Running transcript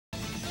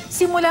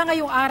Simula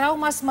ngayong araw,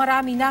 mas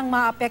marami nang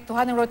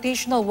maapektuhan ng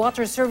rotational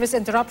water service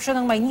interruption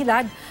ng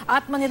Maynilad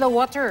at Manila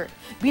Water.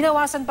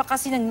 Binawasan pa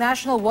kasi ng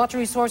National Water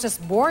Resources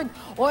Board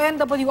o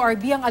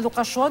NWRB ang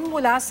alokasyon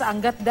mula sa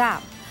Angat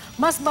Dam.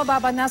 Mas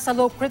mababa na sa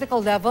low critical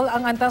level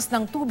ang antas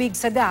ng tubig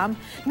sa dam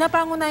na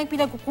pangunahing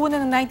pinagkukunan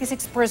ng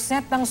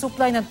 96% ng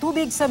supply ng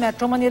tubig sa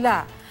Metro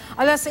Manila.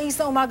 Alas 6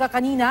 na umaga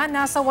kanina,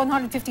 nasa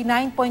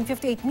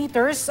 159.58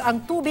 meters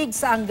ang tubig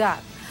sa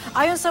Angat.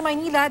 Ayon sa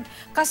Maynilad,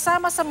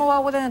 kasama sa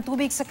mawawalan ng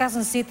tubig sa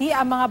Quezon City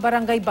ang mga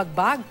barangay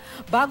Bagbag,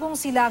 Bagong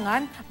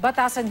Silangan,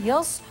 Batasan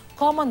Hills,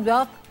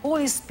 Commonwealth,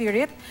 Holy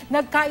Spirit,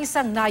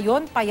 Nagkaisang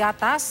Nayon,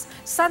 Payatas,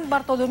 San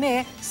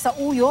Bartolome,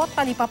 Sauyo,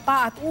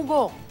 Talipapa at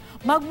Ugong.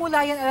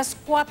 Magmula yan alas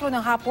 4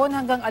 ng hapon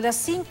hanggang alas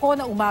 5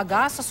 na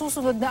umaga sa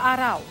susunod na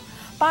araw.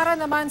 Para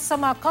naman sa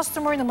mga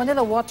customer ng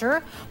Manila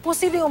Water,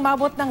 posibleng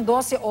umabot ng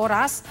 12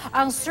 oras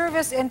ang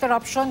service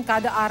interruption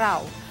kada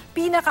araw.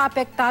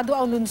 Pinakaapektado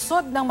ang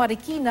lungsod ng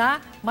Marikina,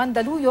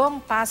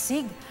 Mandaluyong,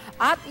 Pasig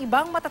at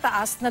ibang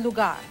matataas na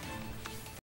lugar.